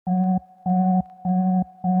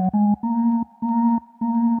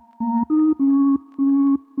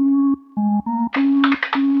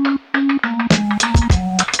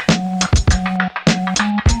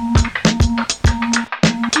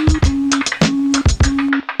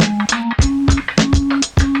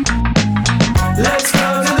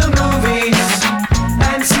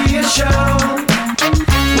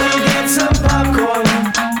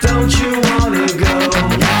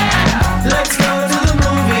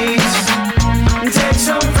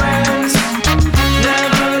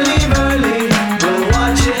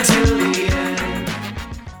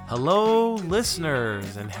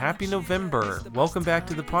listeners, and happy November. Welcome back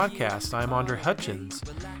to the podcast. I'm Andre Hutchins,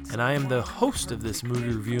 and I am the host of this movie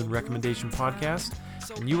review and recommendation podcast,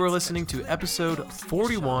 and you are listening to episode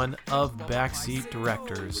 41 of Backseat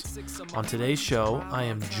Directors. On today's show, I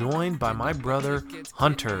am joined by my brother,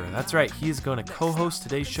 Hunter. That's right, he is going to co-host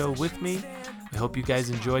today's show with me. I hope you guys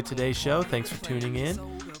enjoyed today's show. Thanks for tuning in,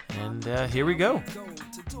 and here we go.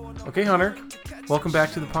 Okay, Hunter, welcome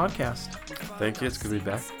back to the podcast. Thank you. It's good to be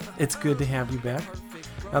back. It's good to have you back.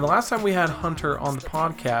 Now, the last time we had Hunter on the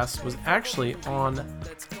podcast was actually on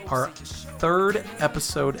our third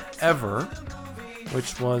episode ever,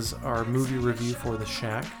 which was our movie review for The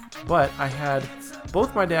Shack. But I had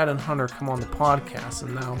both my dad and Hunter come on the podcast,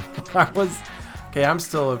 and now I'm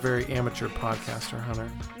still a very amateur podcaster,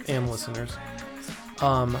 Hunter, and listeners.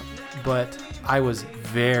 But I was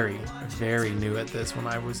very, very new at this when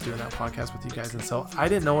I was doing that podcast with you guys. And so I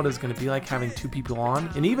didn't know what it was going to be like having two people on.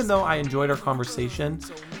 And even though I enjoyed our conversation,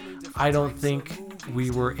 I don't think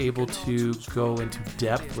we were able to go into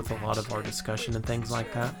depth with a lot of our discussion and things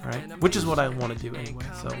like that, right? Which is what I want to do anyway.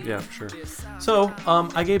 So yeah, for sure. So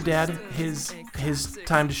I gave Dad his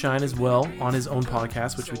time to shine as well on his own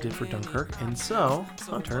podcast, which we did for Dunkirk. And so,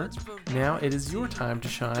 Hunter, now it is your time to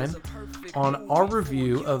shine on our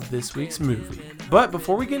review of this week's movie. But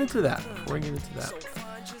before we get into that,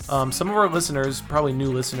 some of our listeners, probably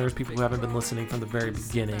new listeners, people who haven't been listening from the very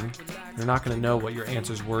beginning, they're not going to know what your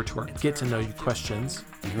answers were to our get to know you questions.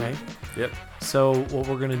 Okay? Yep. So what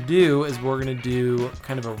we're going to do is we're going to do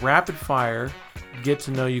kind of a rapid fire get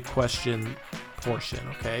to know you question portion.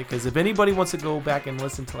 Okay? Because if anybody wants to go back and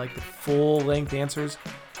listen to like the full length answers,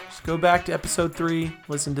 just go back to episode 3,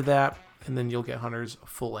 listen to that, and then you'll get Hunter's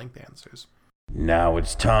full length answers. Now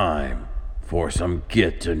it's time for some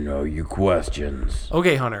get-to-know-you questions.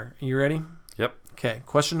 Okay, Hunter, you ready? Yep. Okay,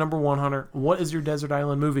 question number 1, Hunter. What is your desert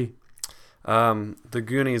island movie? The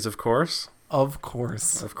Goonies, of course. Of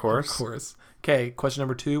course. Okay, question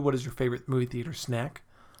number 2. What is your favorite movie theater snack?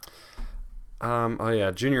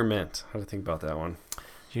 Junior Mint. How do you think about that one?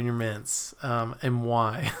 Junior Mints. And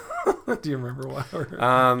why? Do you remember why?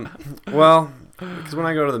 Well, because when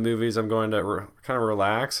I go to the movies, I'm going to kind of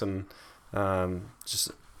relax and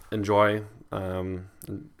just enjoy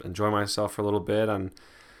myself for a little bit. And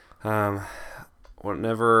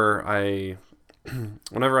whenever I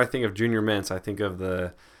think of Junior Mints, I think of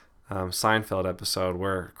the Seinfeld episode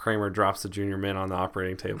where Kramer drops the Junior Mint on the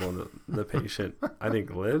operating table and the patient, I think,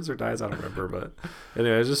 lives or dies. I don't remember, but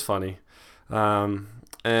anyway, it's just funny.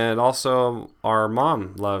 And also, our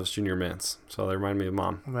mom loves Junior Mints, so they remind me of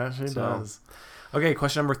Mom. That she does. Okay,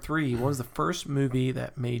 question number 3. What was the first movie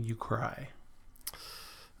that made you cry?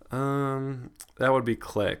 That would be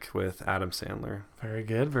Click with Adam Sandler. Very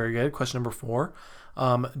good, very good. Question number 4.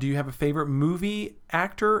 Do you have a favorite movie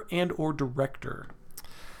actor and or director?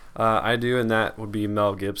 I do, and that would be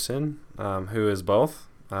Mel Gibson, who is both.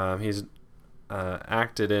 He's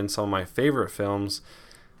acted in some of my favorite films,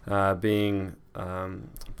 being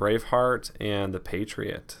Braveheart and The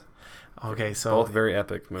Patriot. Okay, so both very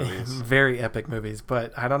epic movies. Very epic movies,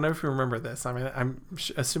 but I don't know if you remember this. I mean, I'm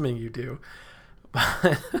assuming you do.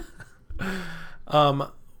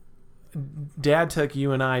 Dad took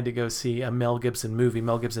you and I to go see a Mel Gibson movie.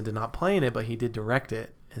 Mel Gibson did not play in it, but he did direct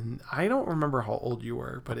it. And I don't remember how old you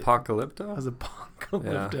were, but Apocalypto? It was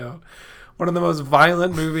Apocalypto. Yeah. One of the most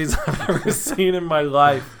violent movies I've ever seen in my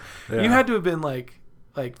life. Yeah. You had to have been like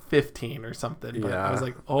 15 or something. But yeah. I was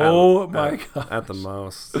like, my God. At the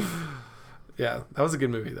most. Yeah, that was a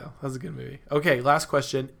good movie, though. That was a good movie. Okay, last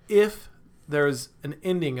question. If there's an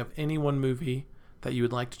ending of any one movie that you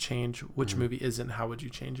would like to change, which movie is it, and how would you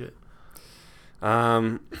change it?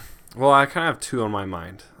 Well, I kind of have 2 on my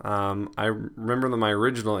mind. I remember that my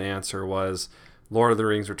original answer was Lord of the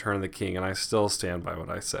Rings: Return of the King, and I still stand by what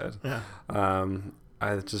I said. Yeah.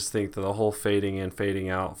 I just think that the whole fading in, fading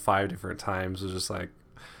out 5 different times was just like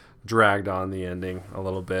dragged on the ending a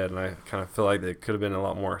little bit, and I kind of feel like it could have been a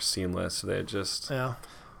lot more seamless if they had just done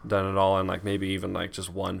it all in like maybe even like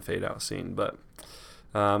just one fade out scene. But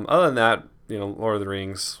other than that, Lord of the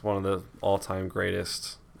Rings, one of the all-time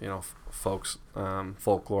greatest,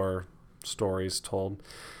 folklore stories told.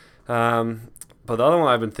 But the other one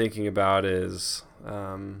I've been thinking about is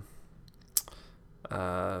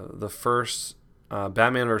the first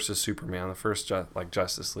Batman versus Superman, the first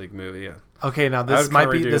Justice League movie. Okay, now this might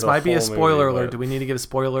be a spoiler alert. Do we need to give a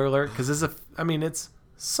spoiler alert? Because it's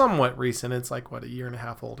somewhat recent. It's like a year and a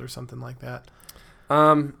half old or something like that.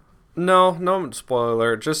 No spoiler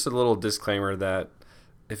alert. Just a little disclaimer that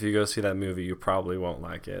if you go see that movie, you probably won't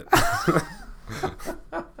like it.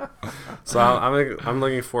 So I'm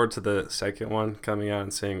looking forward to the second one coming out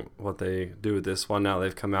and seeing what they do with this one. Now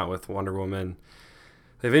they've come out with Wonder Woman.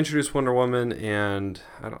 They've introduced Wonder Woman, and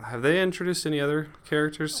have they introduced any other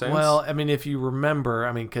characters since? Well, I mean, if you remember,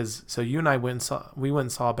 I mean, because so you and I went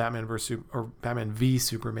and saw Batman v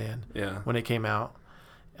Superman. Yeah. When it came out,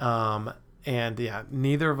 and yeah,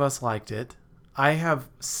 neither of us liked it. I have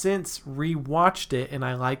since rewatched it, and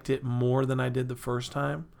I liked it more than I did the first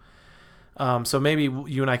time. So maybe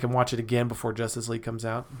you and I can watch it again before Justice League comes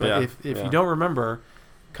out. But if you don't remember,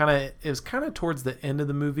 it was kind of towards the end of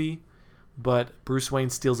the movie. But Bruce Wayne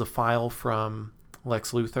steals a file from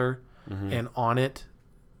Lex Luthor, and on it,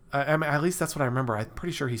 I mean, at least that's what I remember. I'm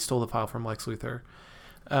pretty sure he stole the file from Lex Luthor.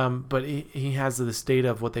 But he has this data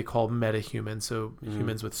of what they call metahumans, so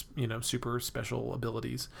humans with super special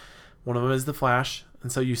abilities. One of them is the Flash,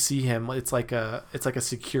 and so you see him. It's like a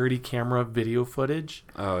security camera video footage.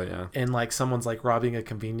 Oh yeah. And like someone's like robbing a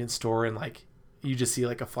convenience store, and like you just see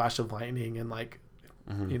like a flash of lightning and like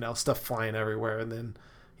stuff flying everywhere, and then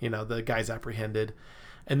the guy's apprehended.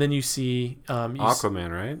 And then you see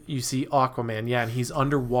Aquaman, right? You see Aquaman, yeah, and he's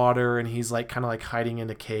underwater and he's like kind of like hiding in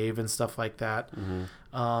a cave and stuff like that.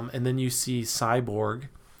 And then you see Cyborg,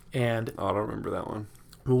 and I don't remember that one.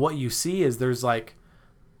 Well, what you see is there's like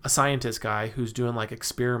a scientist guy who's doing like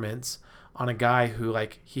experiments on a guy who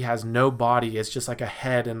like he has no body. It's just like a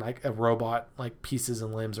head and like a robot, like pieces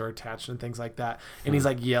and limbs are attached and things like that. And he's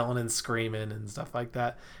like yelling and screaming and stuff like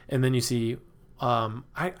that. And then you see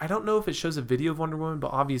I don't know if it shows a video of Wonder Woman, but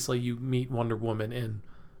obviously you meet Wonder Woman in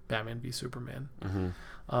Batman v Superman.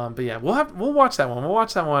 But yeah, we'll watch that one. We'll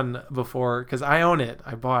watch that one before, because I own it.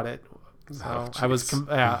 I bought it. So I was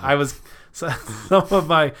some of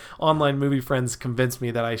my online movie friends convinced me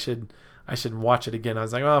that I should watch it again. I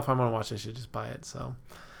was like, well, if I'm gonna watch it, I should just buy it. So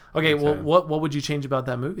okay. Well, what would you change about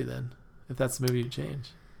that movie then, if that's the movie you change?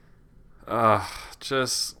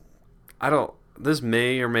 This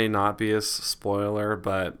may or may not be a spoiler,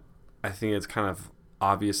 but I think it's kind of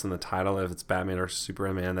obvious in the title if it's Batman or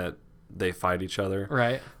Superman that they fight each other.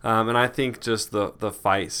 Right. And I think just the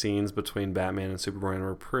fight scenes between Batman and Superman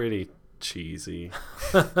were pretty cheesy.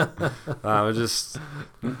 Just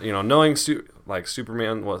knowing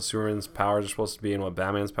Superman, what Superman's powers are supposed to be and what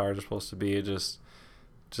Batman's powers are supposed to be, it just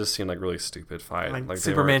seemed like really stupid fight. Like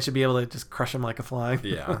Superman should be able to just crush him like a fly.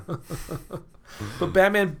 Yeah. But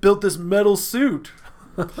Batman built this metal suit.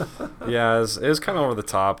 Yeah, it was kind of over the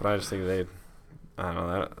top, but I just think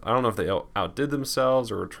I don't know if they outdid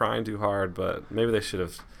themselves or were trying too hard, but maybe they should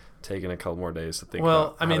have taken a couple more days to think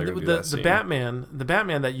about how they're gonna do that scene. The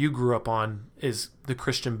Batman that you grew up on is the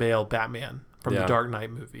Christian Bale Batman from the Dark Knight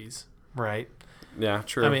movies, right? Yeah,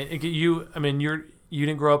 true. I mean, you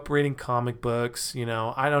didn't grow up reading comic books,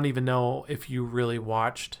 I don't even know if you really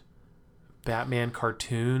watched Batman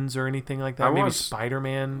cartoons or anything like that. Maybe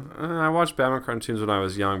Spider-Man. I watched Batman cartoons when I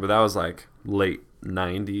was young, but that was like late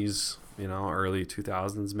 90s, early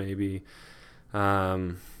 2000s maybe.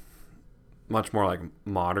 Much more like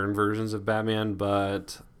modern versions of Batman,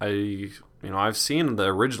 but I've seen the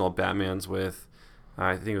original Batmans with,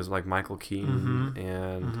 I think it was like Michael Keaton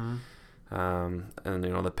and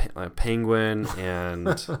the Penguin and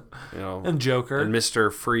and Joker and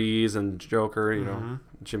Mr. Freeze and Joker,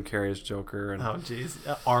 Jim Carrey's Joker, and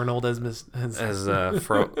Arnold as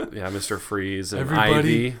Mr. Freeze and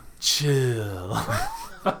Everybody Ivy. Chill.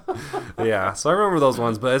 Yeah, so I remember those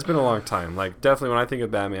ones, but it's been a long time. Like, definitely when I think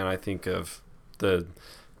of Batman, I think of the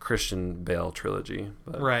Christian Bale trilogy.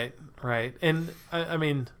 But. Right. And I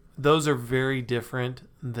mean, those are very different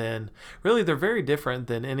than they're very different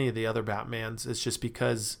than any of the other Batmans. It's just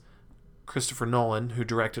because Christopher Nolan, who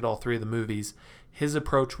directed all three of the movies, his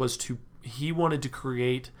approach was he wanted to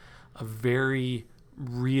create a very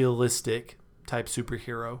realistic type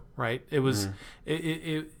superhero, right? It was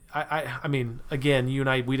I mean, again, you and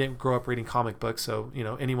I, we didn't grow up reading comic books, so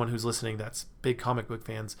anyone who's listening that's big comic book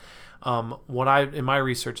fans, in my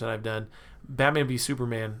research that I've done, Batman v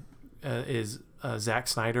Superman is Zack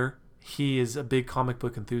Snyder. He is a big comic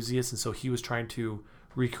book enthusiast, and so he was trying to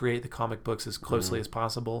recreate the comic books as closely as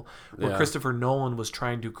possible. Where Christopher Nolan was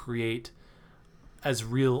trying to create as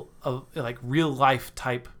real life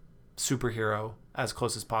type superhero as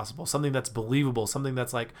close as possible, something that's believable, something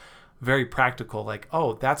that's like very practical, like,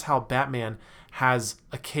 oh, that's how Batman has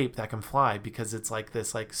a cape that can fly, because it's like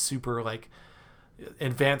this like super like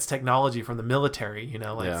advanced technology from the military,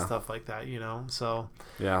 stuff like that, so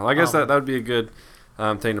well, I guess that would be a good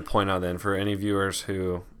thing to point out then for any viewers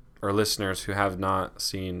or listeners who have not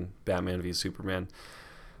seen Batman v Superman.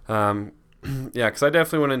 Yeah, because I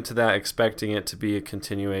definitely went into that expecting it to be a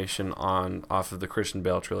continuation off of the Christian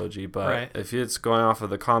Bale trilogy. But if it's going off of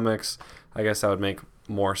the comics, I guess that would make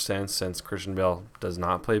more sense since Christian Bale does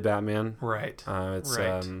not play Batman. Right. It's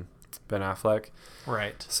Ben Affleck.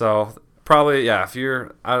 Right. So probably, yeah, if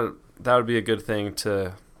you're out, that would be a good thing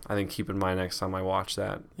to, I think, keep in mind next time I watch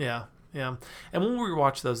that. Yeah. Yeah. And when we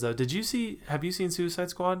watch those, though, have you seen Suicide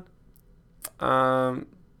Squad?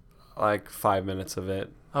 Like 5 minutes of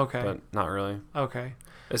it. Okay. But not really. Okay.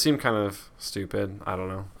 It seemed kind of stupid. I don't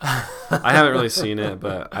know. I haven't really seen it,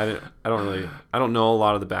 but I don't know a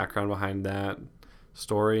lot of the background behind that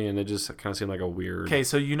story, and it just kind of seemed like a weird. Okay,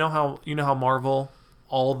 so you know how Marvel,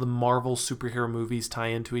 all the Marvel superhero movies tie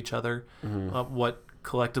into each other. Mm-hmm. What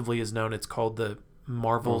collectively is known, it's called the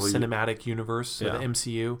Marvel Cinematic Universe, so the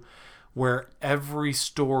MCU, where every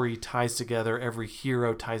story ties together, every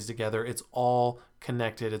hero ties together. It's all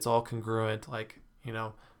connected. It's all congruent. Like, you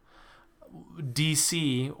know,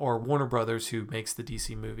 DC or Warner Brothers, who makes the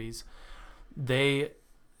DC movies, they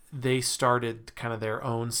started kind of their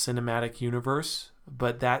own cinematic universe,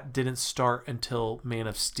 but that didn't start until Man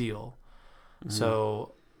of Steel. Mm-hmm.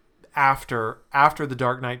 So after the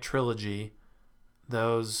Dark Knight trilogy,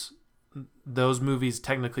 those movies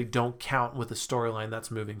technically don't count with the storyline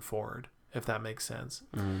that's moving forward, if that makes sense.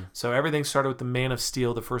 Mm-hmm. So everything started with the Man of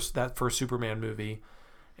Steel, that first Superman movie,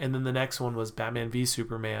 and then the next one was Batman v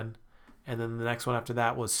Superman, and then the next one after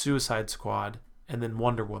that was Suicide Squad, and then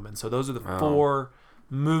Wonder Woman. So those are the 4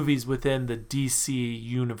 movies within the DC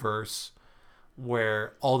universe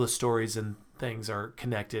where all the stories and things are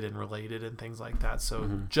connected and related and things like that.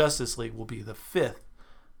 So Justice League will be the 5th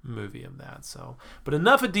movie of that. So, but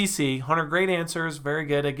enough of DC. Hunter, great answers, very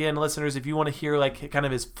good. Again, listeners, if you want to hear like kind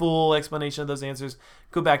of his full explanation of those answers,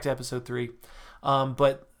 go back to episode 3.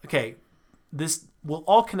 But okay, this will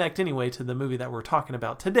all connect anyway to the movie that we're talking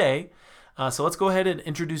about today. So let's go ahead and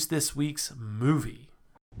introduce this week's movie.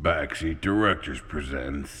 Backseat Directors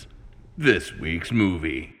presents this week's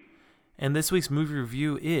movie. And this week's movie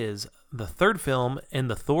review is the 3rd film in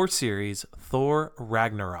the Thor series, Thor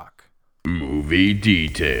Ragnarok. Movie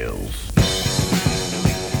details.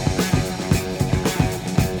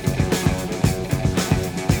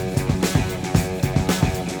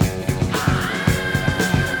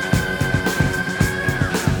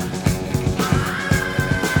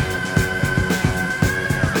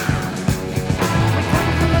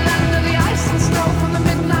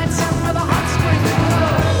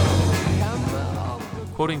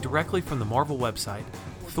 Quoting directly from the Marvel website,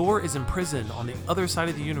 Thor is imprisoned on the other side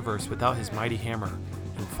of the universe without his mighty hammer,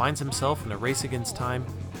 and finds himself in a race against time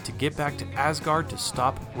to get back to Asgard to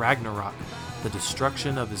stop Ragnarok, the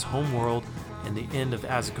destruction of his home world and the end of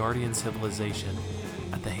Asgardian civilization,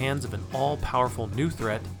 at the hands of an all-powerful new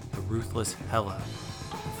threat, the ruthless Hela.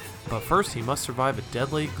 But first he must survive a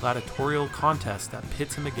deadly gladiatorial contest that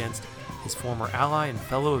pits him against his former ally and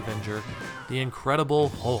fellow Avenger, the Incredible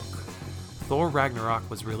Hulk. Thor Ragnarok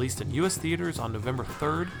was released in U.S. theaters on November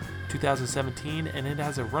 3rd, 2017, and it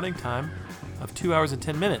has a running time of 2 hours and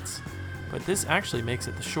 10 minutes. But this actually makes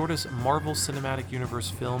it the shortest Marvel Cinematic Universe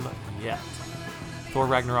film yet. Thor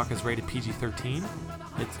Ragnarok is rated PG-13.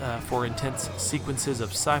 It's for intense sequences of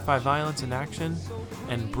sci-fi violence and action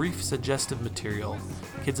and brief suggestive material.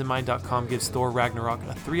 KidsInMind.com gives Thor Ragnarok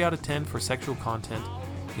a 3 out of 10 for sexual content,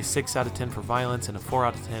 a 6 out of 10 for violence, and a 4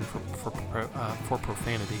 out of 10 for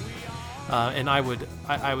profanity. And I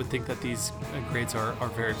would think that these grades are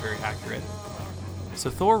very, very accurate. So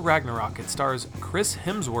Thor Ragnarok, it stars Chris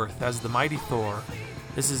Hemsworth as the mighty Thor.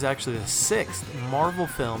 This is actually the 6th Marvel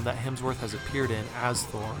film that Hemsworth has appeared in as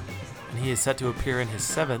Thor, and he is set to appear in his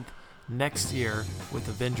 7th next year with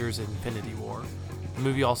Avengers Infinity War. The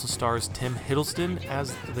movie also stars Tim Hiddleston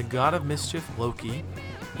as the God of Mischief, Loki,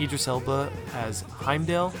 Idris Elba as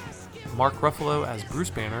Heimdall, Mark Ruffalo as Bruce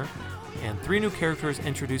Banner, and 3 new characters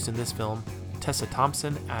introduced in this film: Tessa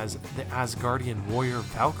Thompson as the Asgardian warrior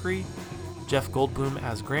Valkyrie, Jeff Goldblum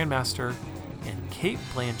as Grandmaster, and Cate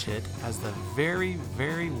Blanchett as the very,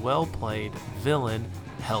 very well-played villain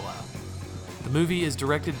Hela. The movie is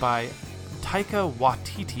directed by Taika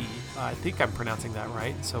Waititi. I think I'm pronouncing that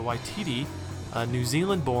right. So Waititi, New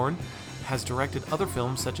Zealand-born, has directed other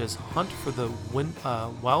films such as Hunt for the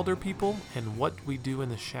Wilder People and What We Do in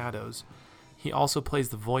the Shadows. He also plays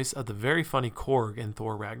the voice of the very funny Korg in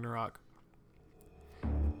Thor Ragnarok.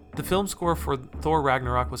 The film score for Thor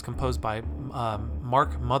Ragnarok was composed by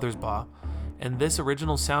Mark Mothersbaugh, and this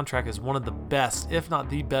original soundtrack is one of the best, if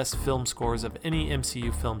not the best, film scores of any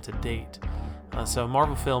MCU film to date. So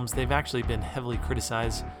Marvel films, they've actually been heavily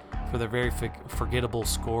criticized for their very forgettable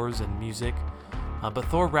scores and music. But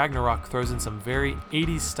Thor Ragnarok throws in some very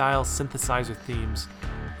 80s style synthesizer themes,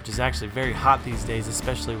 which is actually very hot these days,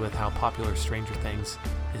 especially with how popular Stranger Things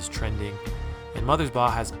is trending. And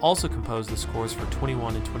Mothersbaugh has also composed the scores for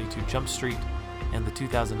 21 and 22 Jump Street and the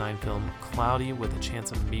 2009 film Cloudy with a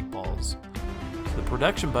Chance of Meatballs. The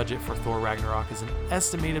production budget for Thor Ragnarok is an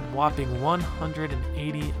estimated whopping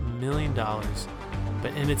 $180 million,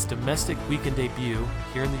 but in its domestic weekend debut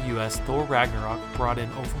here in the US, Thor Ragnarok brought in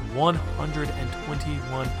over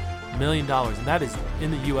 $121 million, and that is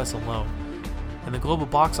in the US alone. And the global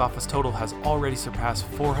box office total has already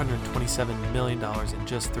surpassed $427 million in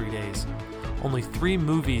just 3 days. Only 3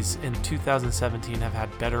 movies in 2017 have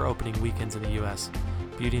had better opening weekends in the US: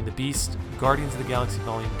 Beauty and the Beast, Guardians of the Galaxy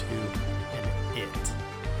Volume 2, and It.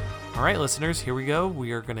 All right, listeners, here we go.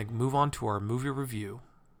 We are going to move on to our movie review.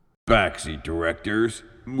 Backseat Directors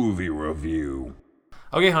Movie Review.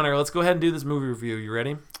 Okay, Hunter, let's go ahead and do this movie review. You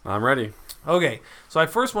ready? I'm ready. Okay, so I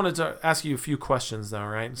first wanted to ask you a few questions, though,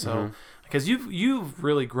 right? So, because you've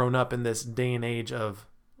really grown up in this day and age of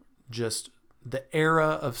just the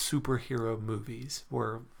era of superhero movies,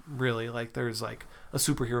 where really like there's like a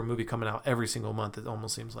superhero movie coming out every single month. It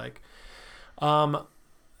almost seems like.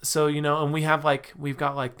 So, you know, and we've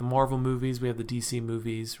got like the Marvel movies, we have the DC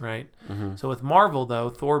movies, right? Mm-hmm. So with Marvel, though,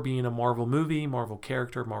 Thor being a Marvel movie, Marvel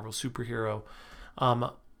character, Marvel superhero,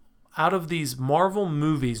 out of these Marvel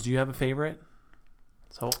movies, do you have a favorite?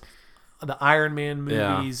 So the Iron Man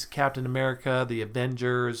movies, Captain America, the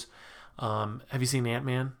Avengers. Have you seen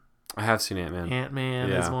Ant-Man? I have seen Ant-Man. Ant-Man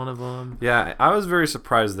is one of them. Yeah, I was very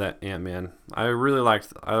surprised that Ant-Man. I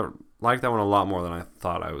liked that one a lot more than I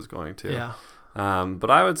thought I was going to. Yeah. But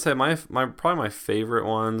I would say probably my favorite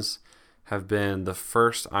ones have been the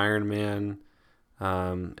first Iron Man,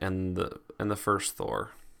 and the first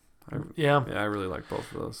Thor. I really like both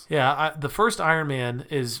of those. Yeah, the first Iron Man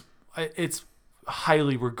it's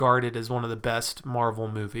highly regarded as one of the best Marvel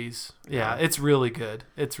movies. Yeah, it's really good.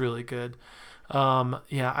 It's really good.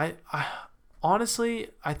 I honestly,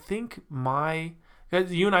 I think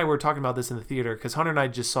you and I were talking about this in the theater because Hunter and I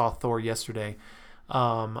just saw Thor yesterday.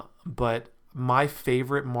 But my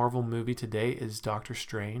favorite Marvel movie today is Doctor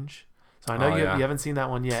Strange. So I know you haven't seen that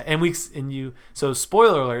one yet. So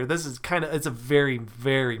spoiler alert, this is it's a very,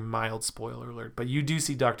 very mild spoiler alert, but you do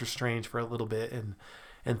see Doctor Strange for a little bit in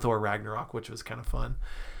Thor Ragnarok, which was kind of fun.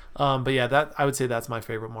 But yeah, I would say that's my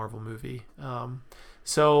favorite Marvel movie. And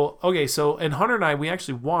Hunter and I, we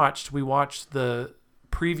watched the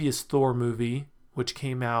previous Thor movie, which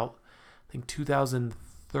came out, I think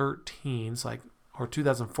 2013, or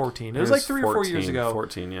 2014. It was like 3 or 4 years ago.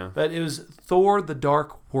 14, yeah. But it was Thor: The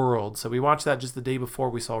Dark World. So we watched that just the day before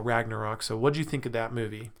we saw Ragnarok. So what did you think of that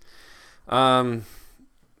movie? Not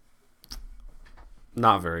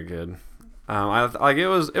very good.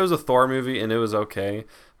 It was a Thor movie and it was okay,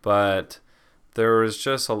 but there was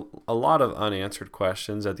just a lot of unanswered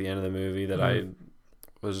questions at the end of the movie that I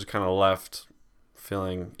was just kind of left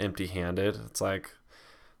feeling empty-handed. It's like,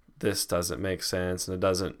 this doesn't make sense and it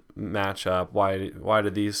doesn't match up. Why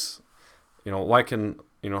did these, why can,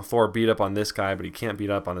 Thor beat up on this guy, but he can't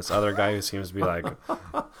beat up on this other guy who seems to be like,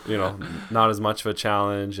 not as much of a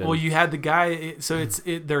challenge. And, well, you had the guy, so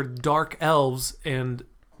they're dark elves, and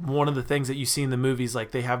one of the things that you see in the movies,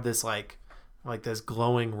 like they have this like this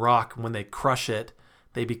glowing rock, and when they crush it,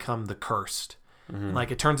 they become the cursed. Mm-hmm.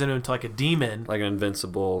 Like it turns into like a demon. Like an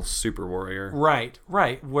invincible super warrior. Right.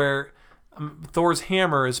 Where Thor's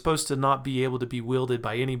hammer is supposed to not be able to be wielded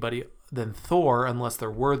by anybody than Thor unless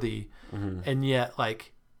they're worthy. Mm-hmm. And yet,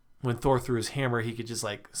 like, when Thor threw his hammer, he could just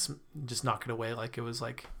knock it away like it was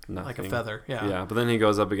like a feather. Yeah. But then he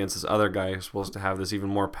goes up against this other guy who's supposed to have this even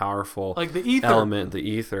more powerful like the ether element, the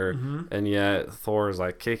ether. Mm-hmm. And yet Thor is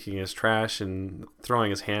like kicking his trash and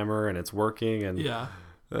throwing his hammer, and it's working. And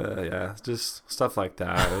just stuff like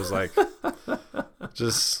that. It was like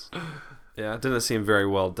it didn't seem very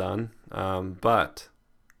well done. But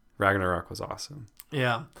Ragnarok was awesome.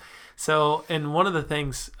 Yeah. So, and one of the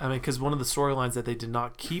things, because one of the storylines that they did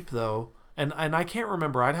not keep, though, and I can't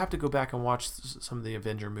remember, I'd have to go back and watch some of the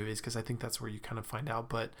Avenger movies, because I think that's where you kind of find out,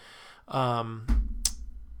 but, oh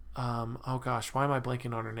gosh, why am I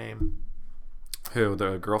blanking on her name? Who,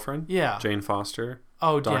 the girlfriend? Yeah. Jane Foster?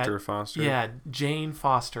 Oh, Dr. Foster? Yeah, Jane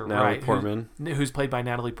Foster, Natalie right. Portman. Who's played by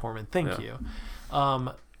Natalie Portman. Thank you.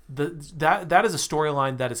 That is a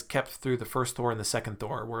storyline that is kept through the first Thor and the second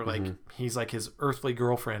Thor, where he's like his earthly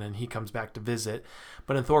girlfriend and he comes back to visit.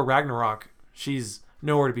 But in Thor Ragnarok, she's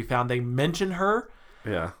nowhere to be found. They mention her,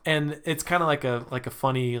 and it's kind of like a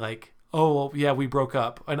funny like, oh well, yeah, we broke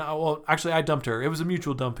up, and actually I dumped her. It was a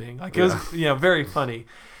mutual dumping. Like it was very funny.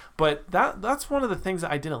 But that's one of the things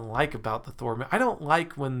that I didn't like about the Thor. I don't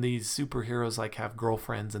like when these superheroes like have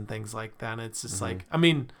girlfriends and things like that. And it's just like, I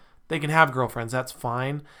mean, they can have girlfriends, that's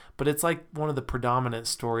fine, but it's like one of the predominant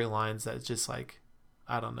storylines that's just like,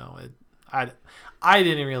 I don't know. I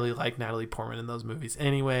didn't really like Natalie Portman in those movies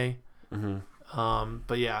anyway.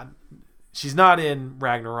 But yeah, she's not in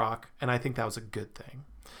Ragnarok, and I think that was a good thing.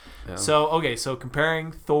 Yeah. So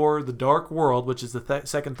comparing Thor: The Dark World, which is the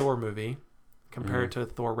second Thor movie, compared to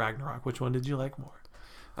Thor: Ragnarok, which one did you like more?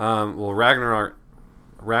 Well, Ragnarok.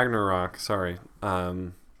 Sorry,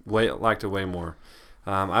 liked it way more.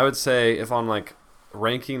 I would say if I'm like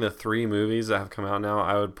ranking the 3 movies that have come out now,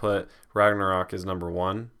 I would put Ragnarok as number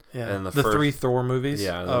 1. Yeah, and the 3 Thor movies.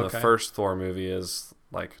 Yeah, and then the first Thor movie is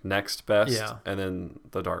like next best. Yeah, and then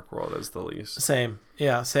The Dark World is the least. Same.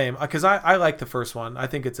 Yeah, same. Because I like the first one. I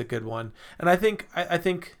think it's a good one, and I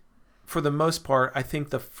think for the most part, I think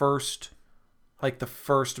the first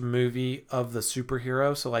movie of the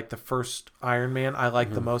superhero, so like the first Iron Man, I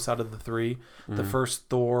like the most out of the 3. The first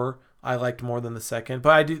Thor I liked more than the second,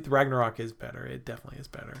 but Ragnarok is better. It definitely is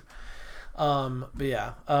better. But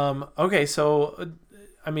yeah. Okay, so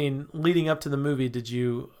I mean, leading up to the movie,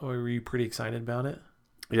 were you pretty excited about it?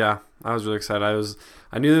 Yeah, I was really excited.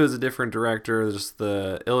 I knew there was a different director. Just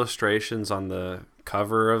the illustrations on the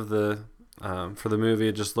cover of the for the movie,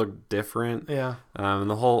 it just looked different. Yeah. And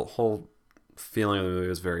the whole feeling of the movie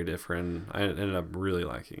was very different. I ended up really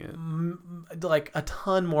liking it. Like a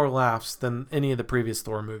ton more laughs than any of the previous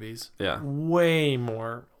Thor movies. Yeah. Way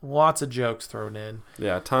more. Lots of jokes thrown in.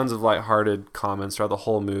 Yeah, tons of lighthearted comments throughout the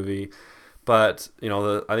whole movie. But,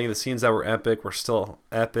 I think the scenes that were epic were still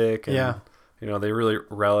epic. And, they really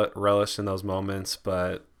relish in those moments.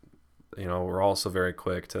 But, we're also very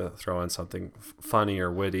quick to throw in something funny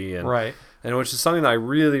or witty. And, right. And which is something that I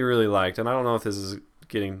really, really liked. And I don't know if this is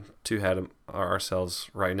getting too ahead of ourselves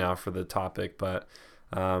right now for the topic. But,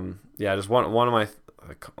 just one of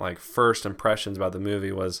my first impressions about the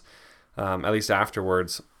movie was, at least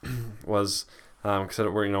afterwards, was because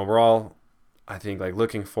we're all, I think, like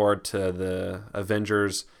looking forward to the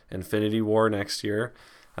Avengers Infinity War next year.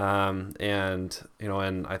 And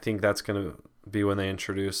I think that's going to be when they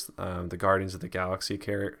introduce the Guardians of the Galaxy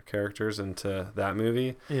characters into that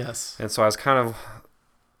movie. Yes. And so I was kind of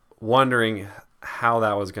wondering how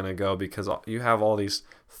that was going to go, because you have all these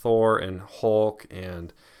Thor and Hulk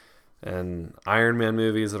and Iron Man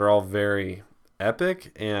movies that are all very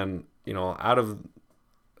epic. And, out of,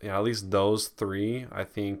 at least those 3, I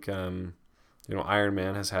think, Iron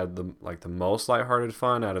Man has had the most lighthearted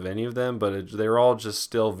fun out of any of them, but they're all just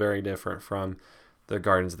still very different from the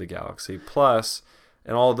Guardians of the Galaxy. Plus,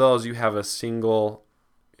 in all of those, you have a single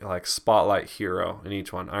spotlight hero in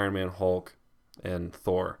each one: Iron Man, Hulk, and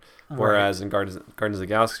Thor. Right. Whereas in Guardians of the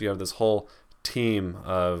Galaxy, you have this whole team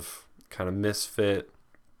of kind of misfit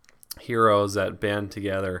heroes that band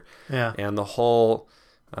together. Yeah. And the whole,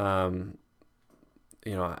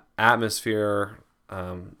 atmosphere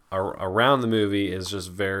around the movie is just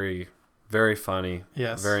very, very funny.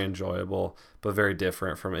 Yes. Very enjoyable, but very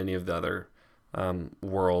different from any of the other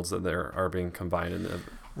worlds that are being combined in the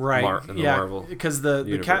Marvel. Because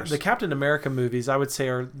the Captain America movies, I would say,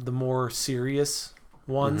 are the more serious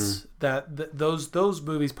ones. Those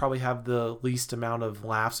movies probably have the least amount of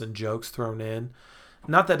laughs and jokes thrown in.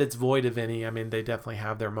 Not that it's void of any. I mean, they definitely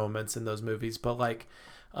have their moments in those movies, but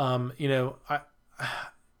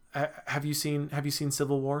have you seen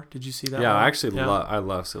Civil War? Did you see that? Yeah, one? I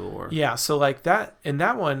love Civil War. Yeah, so like that, and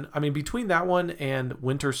that one, I mean, between that one and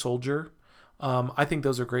Winter Soldier, I think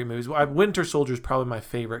those are great movies. Winter Soldier is probably my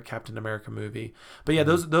favorite Captain America movie. But yeah,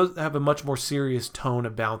 those have a much more serious tone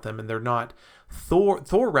about them, and they're not. Thor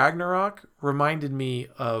Ragnarok reminded me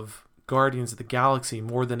of Guardians of the Galaxy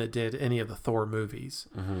more than it did any of the Thor movies.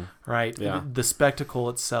 Right? Yeah. The spectacle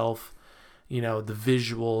itself, the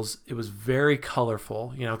visuals, it was very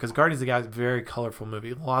colorful, because Guardians of the Galaxy is a very colorful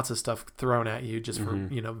movie. Lots of stuff thrown at you just for,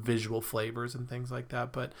 visual flavors and things like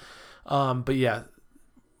that. But yeah,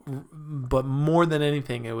 but more than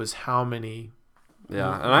anything, it was how many and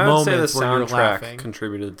I would say the soundtrack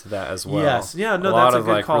contributed to that as well. Yes, yeah, no, a that's lot of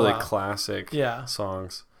good call really out. Classic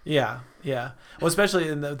songs. Yeah. Well, especially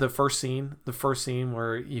in the first scene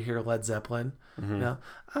where you hear Led Zeppelin.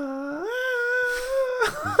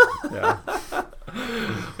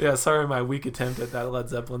 Yeah, sorry, my weak attempt at that Led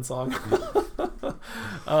Zeppelin song.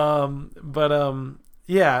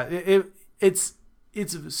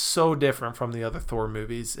 It's so different from the other Thor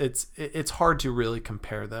movies. It's hard to really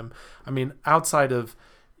compare them. I mean, outside of,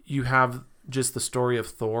 you have just the story of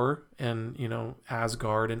Thor and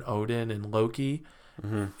Asgard and Odin and Loki.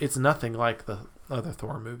 It's nothing like the other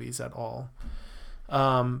Thor movies at all.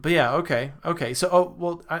 But yeah, okay.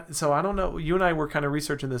 So, so I don't know. You and I were kind of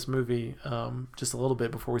researching this movie just a little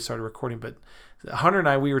bit before we started recording. But Hunter and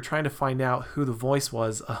I, we were trying to find out who the voice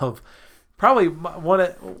was of probably one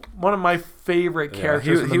of my favorite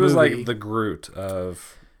characters. He was like the Groot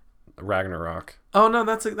of Ragnarok. Oh no,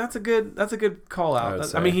 that's a good call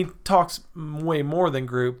out. I mean, he talks way more than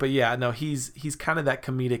Groot, but yeah, no, he's kind of that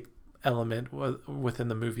comedic element within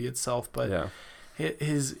the movie itself. But yeah.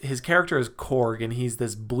 His character is Korg, and he's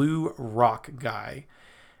this blue rock guy.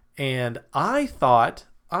 And I thought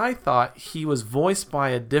he was voiced by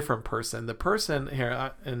a different person. The person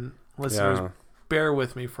here, and listeners, bear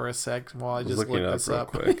with me for a sec while I just look this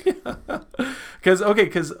up. Because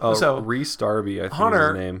Rhys Darby, I think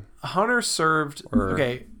Hunter, is his name. Hunter served.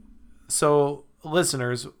 Okay, so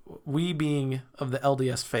listeners, we being of the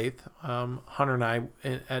LDS faith, Hunter and I,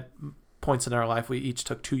 at points in our life, we each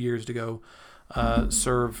took 2 years to go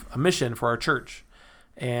serve a mission for our church.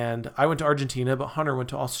 And I went to Argentina, but Hunter went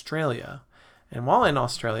to Australia. And while in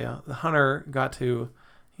Australia, Hunter got to,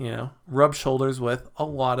 rub shoulders with a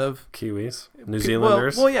lot of Kiwis, New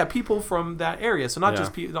Zealanders. Well, yeah, people from that area. So not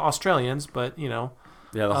just the Australians, but the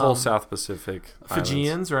whole South Pacific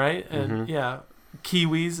Fijians, right? And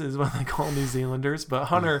Kiwis is what they call New Zealanders. But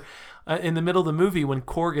Hunter, in the middle of the movie, when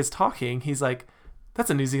Korg is talking, he's like, "That's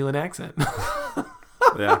a New Zealand accent."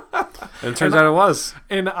 Yeah, and it turns out it was.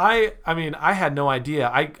 And I mean, I had no idea.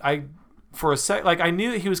 I for a sec, like, I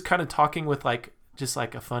knew that he was kind of talking with just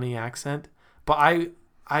a funny accent, but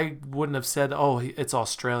I wouldn't have said, "Oh, it's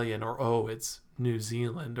Australian," or "Oh, it's New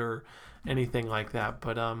Zealand," or anything like that.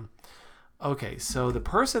 But okay, so the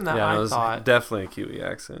person that I thought definitely a Kiwi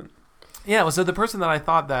accent. Yeah, so the person that I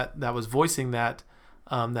thought that was voicing that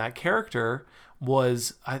character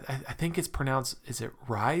was, I think it's pronounced, is it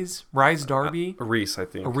Rhys Darby? Rhys, I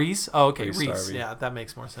think. Rhys? Oh, okay, Rhys. Yeah, that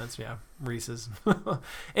makes more sense. Yeah, Rhys is.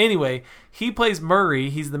 Anyway, he plays Murray.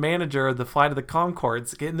 He's the manager of the Flight of the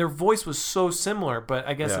Conchords. And their voice was so similar, but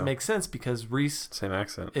I guess it makes sense because Rhys same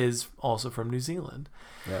accent is also from New Zealand.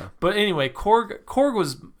 Yeah. But anyway, Korg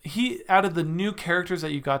was, out of the new characters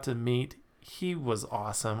that you got to meet, he was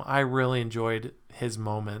awesome. I really enjoyed his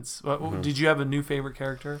moments. Did you have a new favorite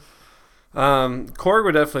character? Korg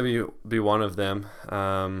would definitely be one of them.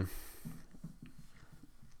 I'm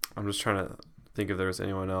just trying to think if there was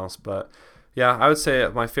anyone else, but yeah, I would say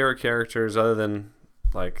my favorite characters, other than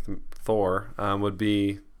Thor, would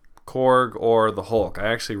be Korg or the Hulk. I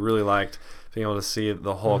actually really liked being able to see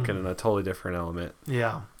the Hulk in a totally different element.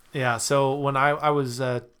 Yeah. So when I was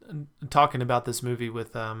talking about this movie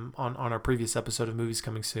with on our previous episode of Movies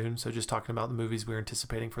Coming Soon, so just talking about the movies we were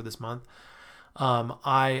anticipating for this month,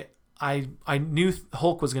 I knew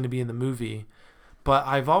Hulk was going to be in the movie, but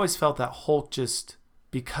I've always felt that Hulk, just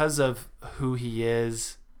because of who he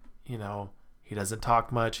is, he doesn't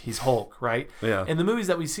talk much. He's Hulk, right? Yeah. In the movies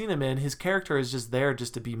that we've seen him in, his character is just there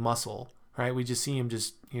just to be muscle, right? We just see him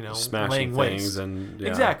just, smashing laying things waste. and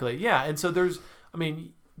Exactly, yeah. And so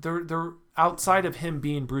they're outside of him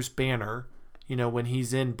being Bruce Banner, when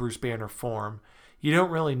he's in Bruce Banner form, you don't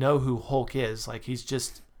really know who Hulk is. Like, he's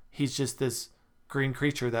just this green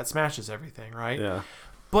creature that smashes everything, right? Yeah.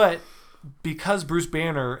 But because Bruce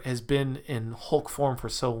Banner has been in Hulk form for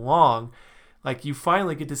so long, you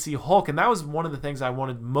finally get to see Hulk, and that was one of the things I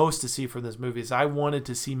wanted most to see from this movie. Is I wanted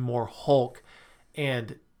to see more Hulk,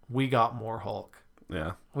 and we got more Hulk.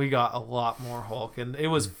 Yeah. We got a lot more Hulk, and it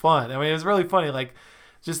was fun. I mean, it was really funny.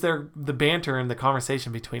 Just the banter and the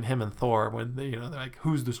conversation between him and Thor, when they're like,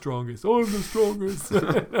 "Who's the strongest?" "Oh, I'm the strongest."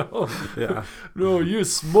 No. Yeah. No, you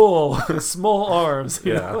small arms.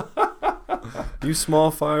 Yeah. You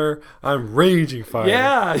small fire, I'm raging fire.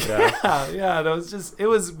 Yeah. That was it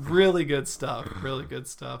was really good stuff. Really good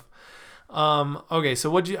stuff. Okay,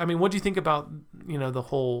 so what'd you think about the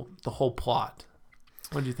whole plot?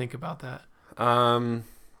 What'd you think about that?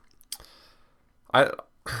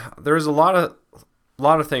 There was a lot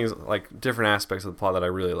of things, different aspects of the plot that I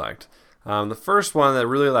really liked. The first one that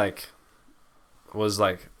really was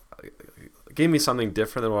gave me something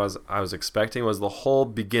different than what I was expecting was the whole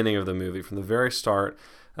beginning of the movie from the very start.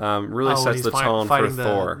 Really sets the tone for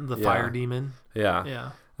Thor. The fire demon.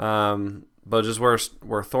 Yeah. But just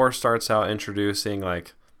where Thor starts out introducing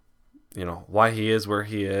why he is where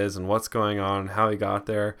he is and what's going on, how he got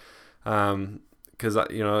there. Because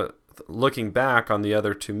looking back on the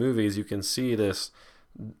other two movies, you can see this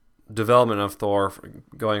development of Thor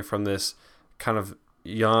going from this kind of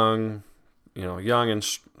young and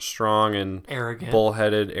strong and arrogant,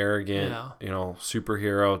 bullheaded, arrogant,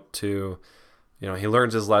 superhero to, he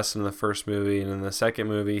learns his lesson in the first movie, and in the second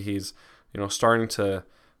movie he's, starting to,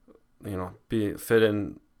 be fit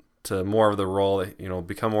in to more of the role,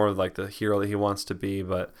 become more of like the hero that he wants to be.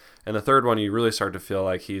 But in the third one, you really start to feel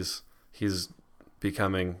like he's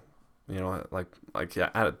becoming, like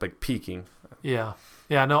peaking. Yeah.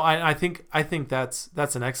 No, I think that's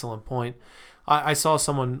an excellent point. I saw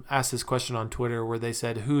someone ask this question on Twitter where they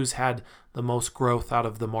said, who's had the most growth out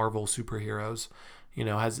of the Marvel superheroes?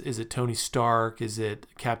 Is it Tony Stark? Is it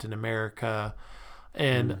Captain America?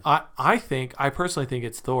 And I personally think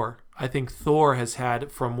it's Thor. I think Thor has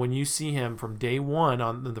had, from when you see him from day one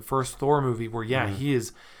on the first Thor movie, where he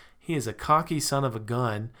is a cocky son of a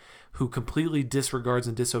gun who completely disregards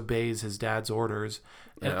and disobeys his dad's orders,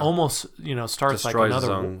 and almost starts destroys like another his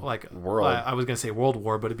own world. I was gonna say world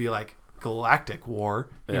war, but it'd be like galactic war,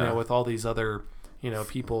 with all these other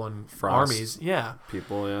people and armies,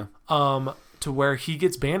 people, to where he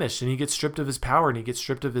gets banished and he gets stripped of his power and he gets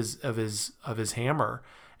stripped of his hammer,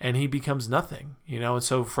 and he becomes nothing, and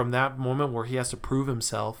so from that moment where he has to prove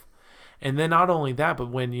himself, and then not only that, but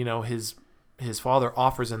when his father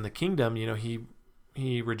offers him the kingdom,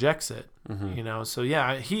 he rejects it. So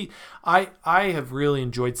I have really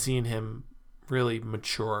enjoyed seeing him really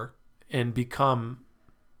mature and become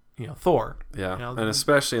Thor. And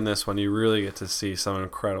especially in this one, you really get to see some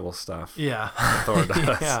incredible stuff. Thor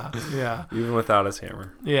does. Even without his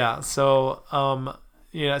hammer. So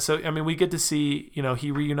so I mean, we get to see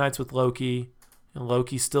he reunites with Loki, and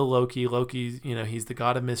Loki's still Loki. Loki's he's the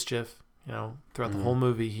god of mischief. Throughout the whole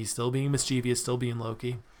movie, he's still being mischievous, still being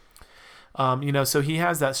Loki. So he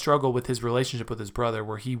has that struggle with his relationship with his brother,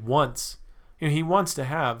 where he wants to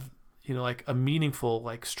have like a meaningful,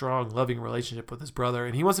 like strong, loving relationship with his brother,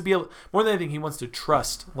 and he wants to be able, more than anything, he wants to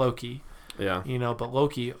trust Loki. But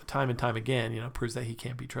Loki, time and time again, proves that he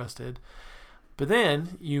can't be trusted. But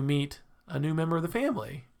then you meet a new member of the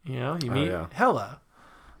family. You meet Hela.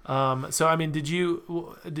 So I mean, did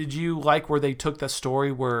you like where they took the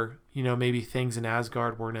story where maybe things in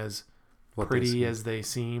Asgard weren't as pretty as they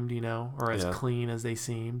seemed, or as clean as they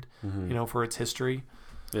seemed, for its history?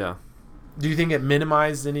 Do you think it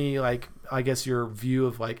minimized any, like, I guess your view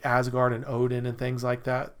of like Asgard and Odin and things like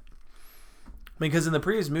that? Because in the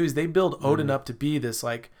previous movies, they build Odin up to be this,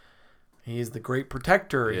 like, he's the great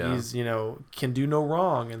protector. He's, can do no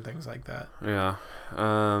wrong and things like that.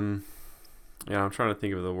 I'm trying to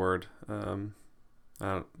think of the word.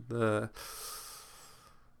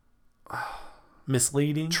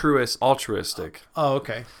 Misleading? Altruistic. Oh,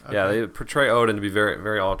 okay. Yeah, they portray Odin to be very,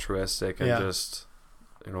 very altruistic and just,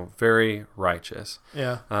 very righteous.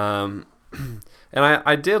 And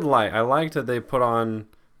I liked that they put on,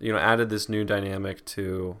 added this new dynamic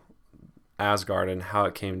to Asgard and how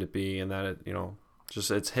it came to be, and that it,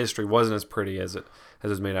 just its history wasn't as pretty as it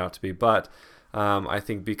was made out to be. But I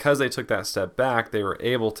think because they took that step back, they were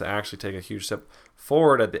able to actually take a huge step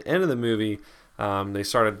forward at the end of the movie. They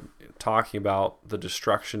started talking about the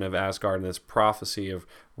destruction of Asgard and this prophecy of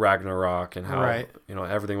Ragnarok and how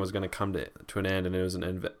everything was going to come to an end, and it was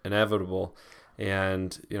inevitable.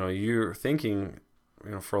 And you're thinking,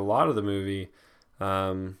 for a lot of the movie,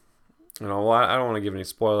 I don't want to give any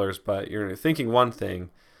spoilers, but you're thinking one thing,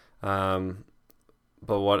 but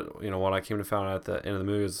what I came to find out at the end of the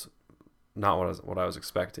movie is not what I was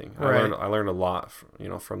expecting. Right. I learned a lot,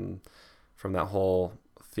 from that whole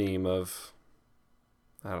theme of.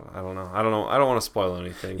 I don't know. I don't want to spoil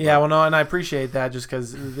anything. Yeah, well, no, and I appreciate that, just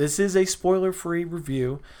because this is a spoiler-free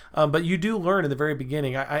review. But you do learn in the very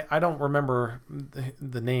beginning. I don't remember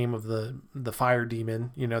the name of the fire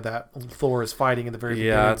demon, that Thor is fighting in the very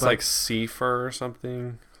beginning. Yeah, it's like Seifer or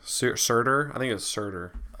something. Surtur? I think it's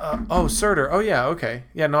Surtur. Surtur. Oh, yeah, okay.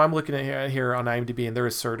 Yeah, no, I'm looking at here on IMDb, and there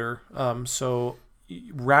is Surtur. So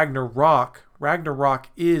Ragnarok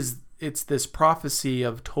is... It's this prophecy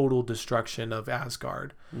of total destruction of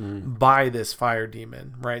Asgard by this fire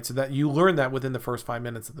demon, right? So that you learn that within the first 5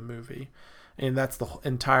 minutes of the movie, and that's the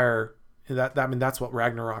entire. That's what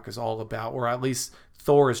Ragnarok is all about, or at least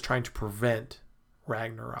Thor is trying to prevent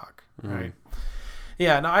Ragnarok, right?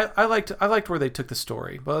 Yeah, and I liked where they took the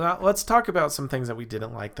story, but now let's talk about some things that we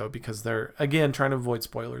didn't like, though, because they're again trying to avoid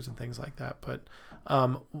spoilers and things like that. But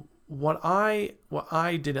what I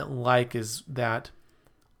didn't like is that.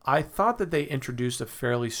 I thought that they introduced a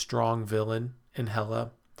fairly strong villain in Hela.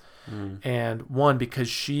 And one, because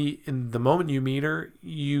she, in the moment you meet her,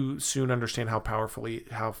 you soon understand how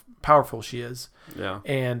powerful she is. Yeah.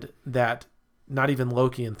 And that not even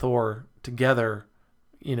Loki and Thor together,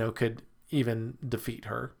 could even defeat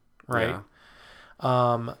her. Right.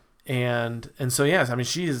 Yeah. And so, yes, I mean,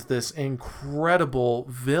 she is this incredible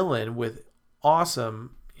villain with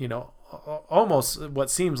awesome, almost what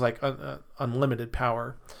seems like unlimited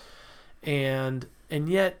power, and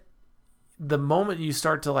yet the moment you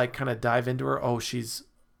start to like kind of dive into her, oh, she's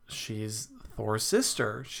Thor's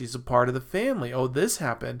sister. She's a part of the family. Oh, this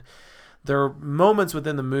happened. There are moments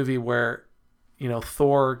within the movie where,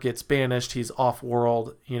 Thor gets banished. He's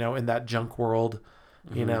off-world, in that junk world,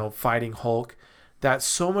 fighting Hulk. That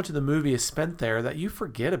so much of the movie is spent there that you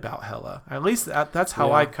forget about Hela. At least that's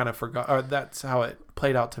how I kind of forgot. Or that's how it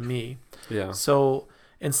played out to me. Yeah. So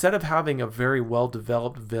instead of having a very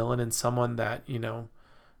well-developed villain and someone that,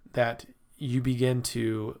 that you begin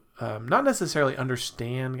to not necessarily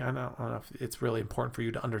understand. I don't know if it's really important for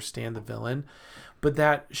you to understand the villain, but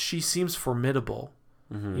that she seems formidable.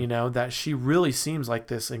 That she really seems like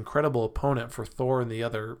this incredible opponent for Thor and the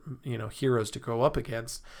other, heroes to go up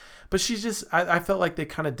against. But she's just, I felt like they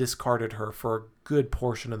kind of discarded her for a good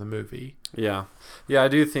portion of the movie. Yeah. Yeah, I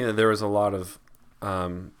do think that there was a lot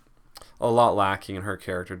lacking in her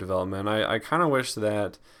character development. I kind of wish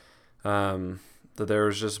that that there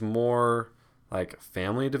was just more like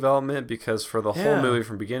family development, because for the whole movie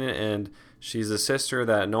from beginning to end, she's a sister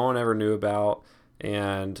that no one ever knew about.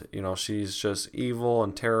 And, she's just evil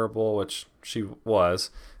and terrible, which she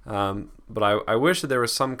was. But I wish that there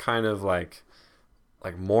was some kind of like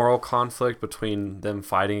moral conflict between them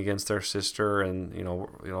fighting against their sister, and,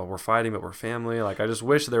 we're fighting, but we're family. Like, I just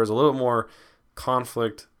wish that there was a little more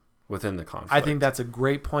conflict within the conflict. I think that's a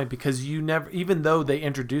great point, because you never, even though they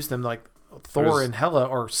introduced them, like Thor and Hela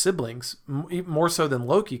are siblings, more so than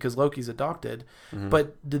Loki, because Loki's adopted.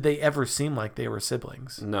 But did they ever seem like they were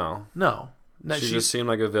siblings? No. She just seemed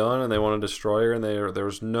like a villain, and they want to destroy her, and there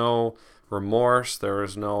was no remorse, there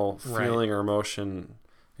was no feeling or emotion,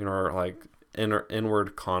 or like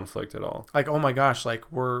inward conflict at all. Like, oh my gosh,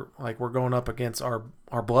 we're going up against our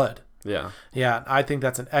blood. Yeah, I think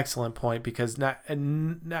that's an excellent point, because not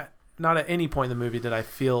at any point in the movie did I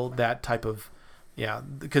feel that type of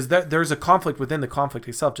because there's a conflict within the conflict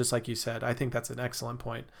itself, just like you said. I think that's an excellent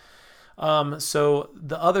point. So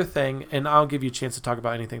the other thing, and I'll give you a chance to talk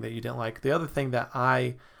about anything that you didn't like. The other thing that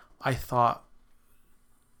I thought,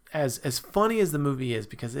 as funny as the movie is,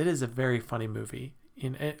 because it is a very funny movie,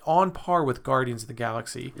 on par with Guardians of the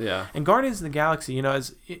Galaxy. Yeah. And Guardians of the Galaxy,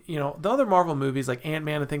 as the other Marvel movies like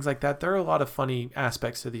Ant-Man and things like that, there are a lot of funny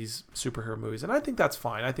aspects to these superhero movies, and I think that's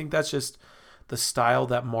fine. I think that's just the style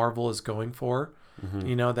that Marvel is going for.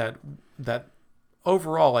 That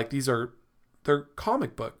overall, like, they're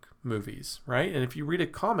comic book movies, right? And if you read a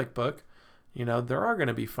comic book, there are going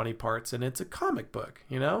to be funny parts, and it's a comic book,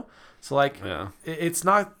 so like, it's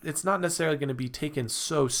not necessarily going to be taken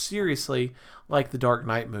so seriously like the Dark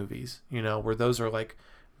Knight movies, where those are like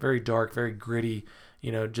very dark, very gritty,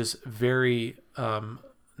 just very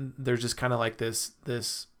there's just kind of like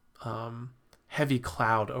this heavy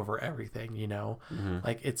cloud over everything,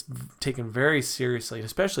 like it's taken very seriously, and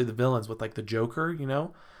especially the villains with like the Joker,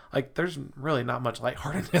 like there's really not much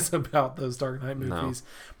lightheartedness about those Dark Knight movies. No.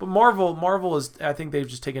 But Marvel is, I think they've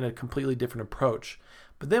just taken a completely different approach.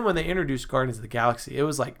 But then when they introduced Guardians of the Galaxy, it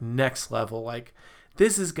was like next level. Like,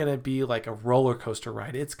 this is going to be like a roller coaster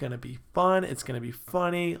ride. It's going to be fun. It's going to be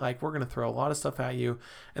funny. Like, we're going to throw a lot of stuff at you.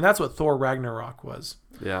 And that's what Thor Ragnarok was.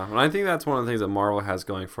 Yeah. And I think that's one of the things that Marvel has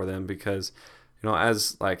going for them, because,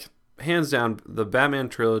 as like hands down, the Batman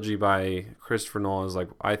trilogy by Christopher Nolan is like,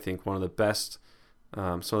 I think, one of the best,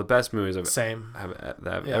 some of the best movies that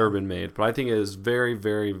have ever been made. But I think it is very,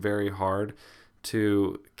 very, very hard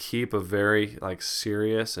to keep a very like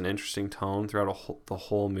serious and interesting tone throughout the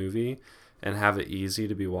whole movie and have it easy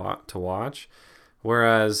to watch.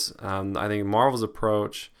 Whereas I think Marvel's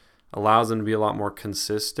approach allows them to be a lot more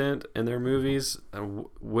consistent in their movies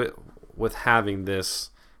with having this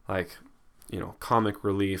like, comic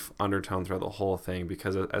relief undertone throughout the whole thing,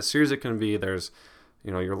 because as serious as it can be, there's,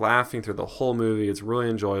 you're laughing through the whole movie. It's really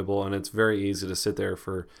enjoyable, and it's very easy to sit there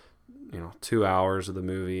for, 2 hours of the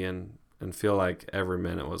movie and feel like every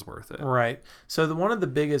minute was worth it. Right. So one of the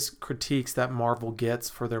biggest critiques that Marvel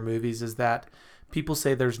gets for their movies is that people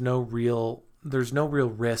say there's no real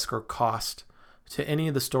risk or cost to any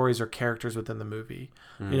of the stories or characters within the movie.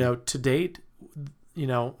 Mm. To date,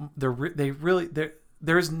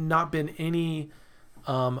 there's not been any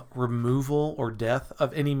removal or death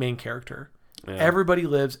of any main character. Yeah. Everybody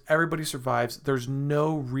lives, everybody survives. There's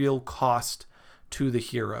no real cost to the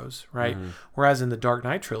heroes, right? Mm-hmm. Whereas in the Dark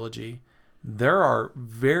Knight trilogy, there are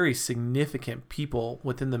very significant people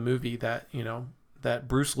within the movie that, that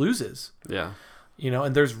Bruce loses. Yeah.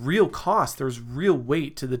 And there's real cost, there's real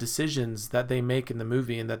weight to the decisions that they make in the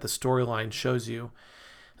movie and that the storyline shows you.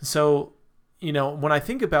 So, when I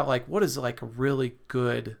think about like what is like a really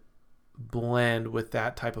good blend with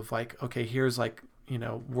that type of like, okay, here's like,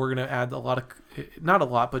 we're going to add a lot of, not a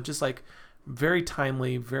lot, but just like very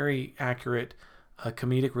timely, very accurate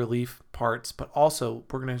comedic relief parts, but also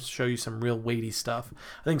we're going to show you some real weighty stuff.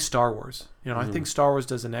 I think Star Wars, I think Star Wars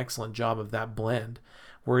does an excellent job of that blend,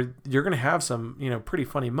 where you're going to have some, pretty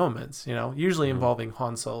funny moments, usually involving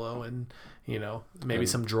Han Solo and, maybe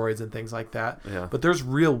some droids and things like that. Yeah. But there's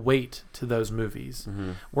real weight to those movies.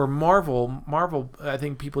 Where Marvel, I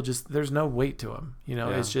think people there's no weight to them.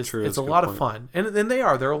 It's just, it's a lot of fun. And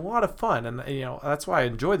they're a lot of fun. And, that's why I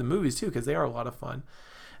enjoy the movies too, because they are a lot of fun.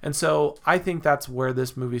 And so I think that's where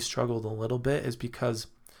this movie struggled a little bit, is because,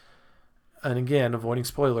 and again, avoiding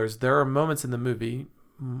spoilers, there are moments in the movie,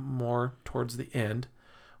 more towards the end,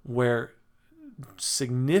 where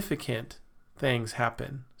significant things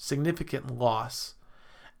happen, significant loss.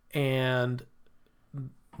 And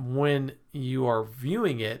when you are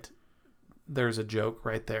viewing it, there's a joke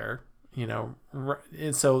right there,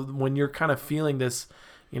 and so when you're kind of feeling this,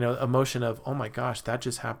 emotion of, oh my gosh, that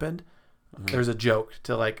just happened. There's a joke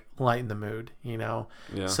to like lighten the mood, Yeah.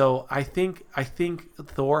 So I think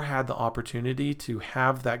Thor had the opportunity to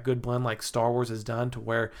have that good blend like Star Wars has done, to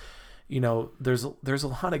where, there's a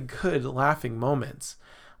lot of good laughing moments,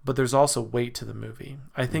 but there's also weight to the movie.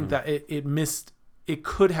 I think that it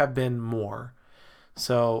could have been more.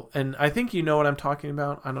 So, and I think you know what I'm talking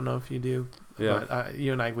about. I don't know if you do. Yeah. But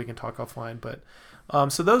you and we can talk offline. But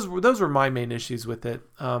so those were my main issues with it.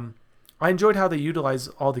 I enjoyed how they utilize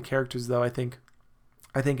all the characters, though. I think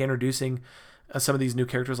introducing some of these new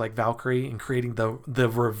characters like Valkyrie and creating the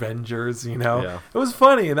Revengers, It was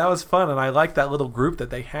funny, and that was fun, and I liked that little group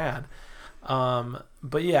that they had.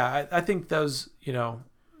 But yeah, I think those,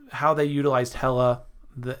 how they utilized Hela,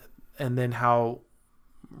 and then how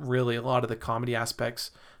really a lot of the comedy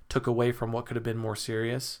aspects took away from what could have been more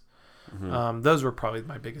serious. Those were probably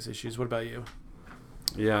my biggest issues. What about you?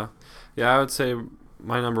 Yeah, I would say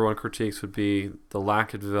my number one critiques would be the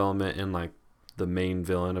lack of development in like the main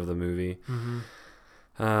villain of the movie.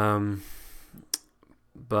 But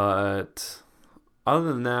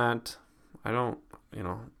other than that, I don't,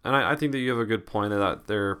 and I think that you have a good point that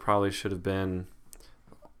there probably should have been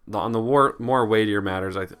on the more weightier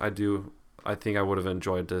matters. I think I would have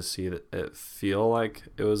enjoyed to see it feel like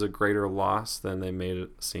it was a greater loss than they made it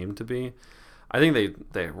seem to be. I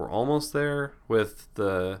think they were almost there with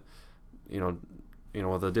the,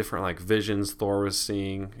 with the different like visions Thor was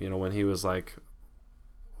seeing, when he was like,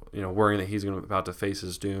 worrying that he's about to face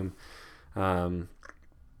his doom.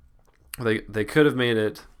 They could have made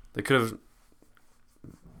it. They could have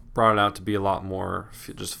brought it out to be a lot more.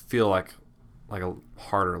 Just feel like a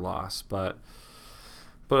harder loss, but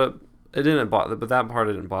it didn't bother. But that part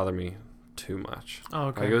didn't bother me too much. Oh,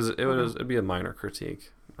 okay. Like it'd be a minor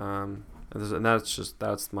critique. And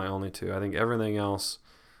that's my only two. I think everything else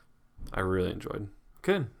I really enjoyed.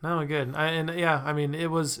 Good. No, good. It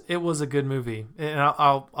was a good movie, and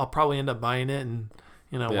I'll probably end up buying it and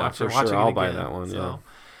watch it again. I'll buy that one. So.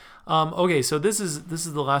 Yeah. Okay, so this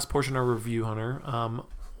is the last portion of our review, Hunter.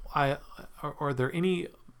 Are there any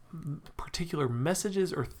particular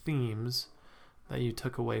messages or themes that you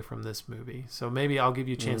took away from this movie? So maybe I'll give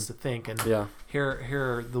you a chance to think, and here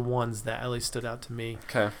are the ones that at least stood out to me.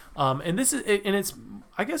 Okay. And this is, and it's,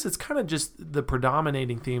 I guess it's kind of just the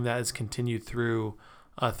predominating theme that has continued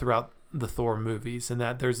throughout the Thor movies, and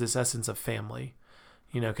that there's this essence of family,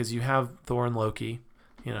 because you have Thor and Loki,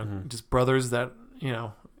 just brothers that,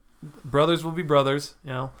 brothers will be brothers,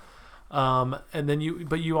 and then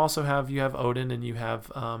you also have Odin, and you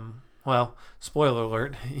have, well, spoiler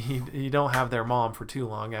alert, you don't have their mom for too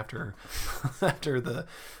long after the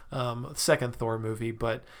second Thor movie,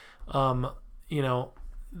 but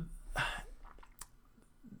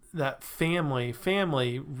that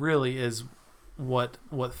family really is what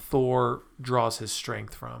Thor draws his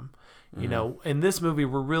strength from. In this movie,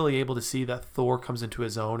 we're really able to see that Thor comes into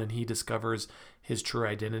his own and he discovers his true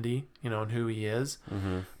identity, and who he is.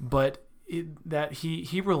 But that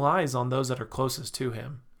he relies on those that are closest to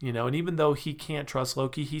him, and even though he can't trust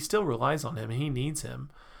Loki, he still relies on him and he needs him,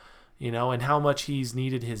 and how much he's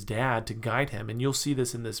needed his dad to guide him. And you'll see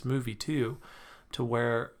this in this movie too, to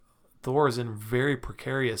where Thor is in very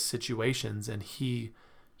precarious situations and he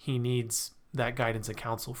needs that guidance and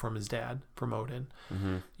counsel from his dad, from Odin,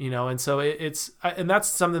 and so and that's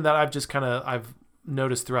something that I've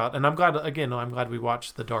noticed throughout. And I'm glad we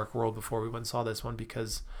watched The Dark World before we went and saw this one,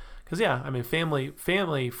 because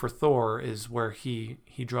family for Thor is where he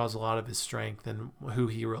draws a lot of his strength and who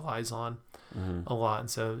he relies on a lot. And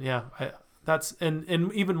so, that's,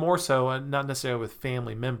 and even more so, not necessarily with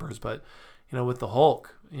family members, but, with the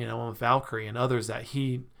Hulk, and with Valkyrie and others that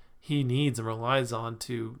he needs and relies on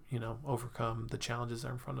to, overcome the challenges that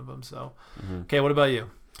are in front of him. So, okay. What about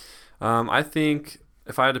you? I think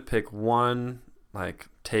if I had to pick one like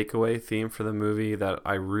takeaway theme for the movie that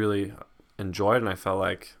I really enjoyed and I felt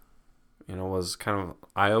like, was kind of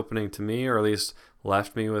eye-opening to me, or at least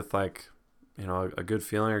left me with like, a good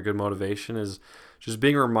feeling or good motivation, is just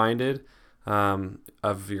being reminded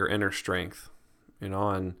of your inner strength,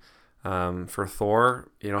 and for Thor,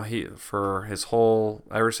 for his whole,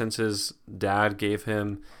 ever since his dad gave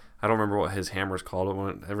him, I don't remember what his hammer's called,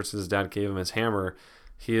 but ever since his dad gave him his hammer,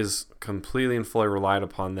 he has completely and fully relied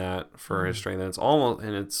upon that for his strength,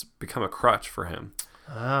 and it's become a crutch for him.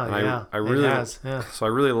 Oh, yeah. I really, it has, yeah. So I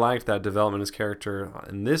really liked that development of his character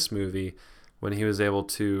in this movie when he was able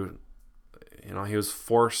to, he was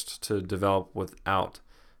forced to develop without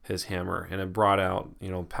his hammer, and it brought out,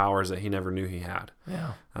 powers that he never knew he had.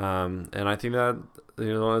 Yeah. And I think that,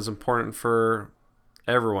 is important for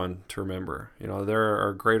everyone to remember. There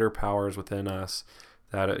are greater powers within us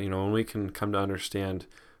that, when we can come to understand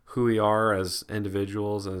who we are as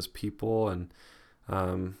individuals and as people, and,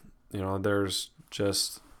 there's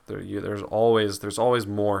always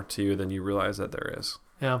more to you than you realize that there is.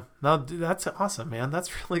 Yeah. No, that's awesome, man.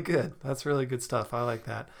 That's really good. That's really good stuff. I like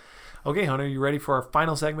that. Okay, Hunter, you ready for our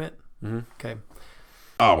final segment? Mm-hmm. Okay.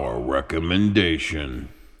 Our recommendation.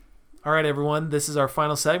 All right, everyone. This is our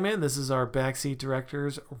final segment. This is our Backseat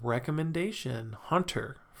Director's recommendation.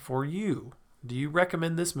 Hunter, for you, do you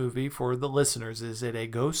recommend this movie for the listeners? Is it a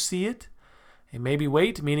go see it, and maybe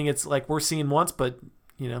wait, meaning it's like we're seeing once, but,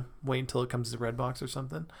 wait until it comes to Redbox or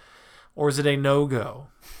something? Or is it a no-go?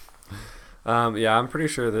 Yeah, I'm pretty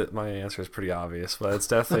sure that my answer is pretty obvious, but it's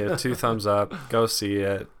definitely a 2 thumbs up. Go see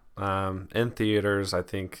it. In theaters, I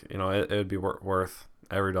think, it would be worth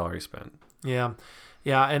every dollar you spend. Yeah.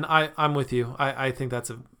 Yeah, and I'm with you. I think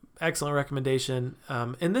that's an excellent recommendation.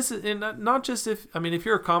 And this is not just if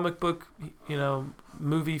you're a comic book,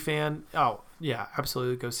 movie fan, oh, yeah,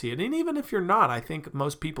 absolutely go see it. And even if you're not, I think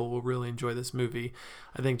most people will really enjoy this movie.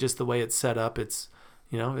 I think just the way it's set up, it's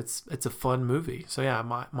a fun movie. So yeah,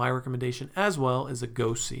 my recommendation as well is a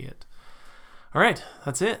go see it. All right,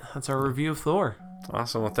 that's it. That's our review of Thor.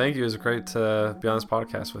 Awesome. Well, thank you. It was great to be on this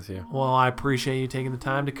podcast with you. Well, I appreciate you taking the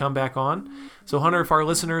time to come back on. So, Hunter, if our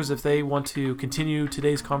listeners, if they want to continue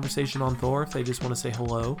today's conversation on Thor, if they just want to say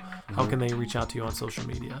hello, how can they reach out to you on social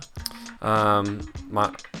media?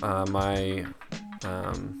 My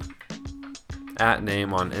at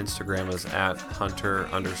name on Instagram is at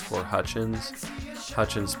Hunter_Hutchins.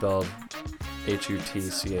 Hutchins spelled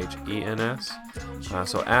Hutchens.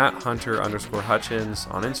 So at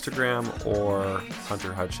Hunter_Hutchins on Instagram, or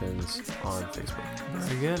Hunter Hutchins on Facebook.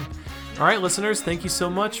 Very good. All right, listeners, thank you so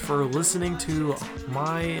much for listening to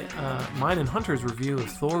mine and Hunter's review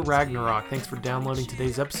of Thor Ragnarok. Thanks for downloading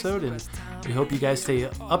today's episode, and we hope you guys stay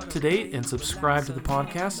up to date and subscribe to the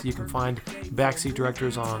podcast. You can find Backseat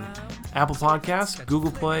Directors on Apple Podcasts,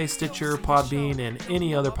 Google Play, Stitcher, Podbean, and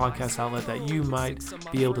any other podcast outlet that you might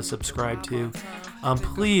be able to subscribe to.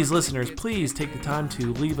 Please, listeners, please take the time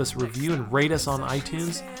to leave us a review and rate us on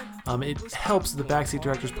iTunes. It helps the Backseat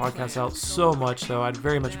Directors podcast out so much, so I'd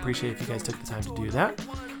very much appreciate if you guys took the time to do that.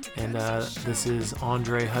 And this is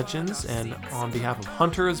Andre Hutchins, and on behalf of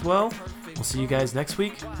Hunter as well, we'll see you guys next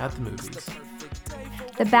week at the movies.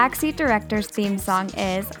 The Backseat Directors theme song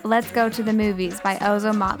is Let's Go to the Movies by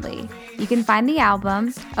Ozo Motley. You can find the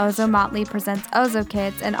album, Ozo Motley Presents Ozo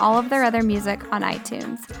Kids, and all of their other music on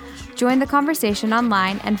iTunes. Join the conversation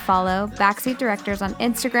online and follow Backseat Directors on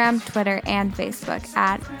Instagram, Twitter, and Facebook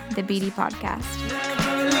at The BD Podcast.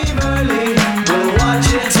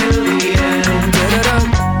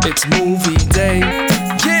 It's movie day.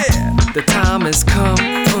 Yeah, the time has come.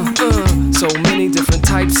 So many different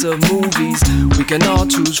types of movies we can all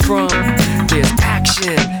choose from. There's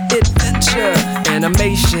action, adventure,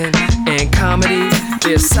 animation, and comedy.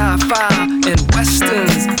 There's sci-fi and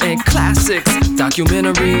westerns and classics,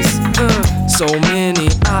 documentaries. So many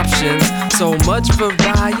options, so much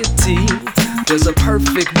variety. There's a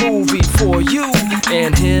perfect movie for you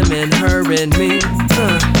and him and her and me.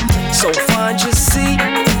 So find your seat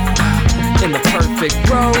in the perfect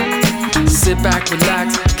row. Sit back,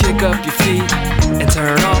 relax, kick up your feet, and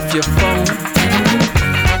turn off your phone.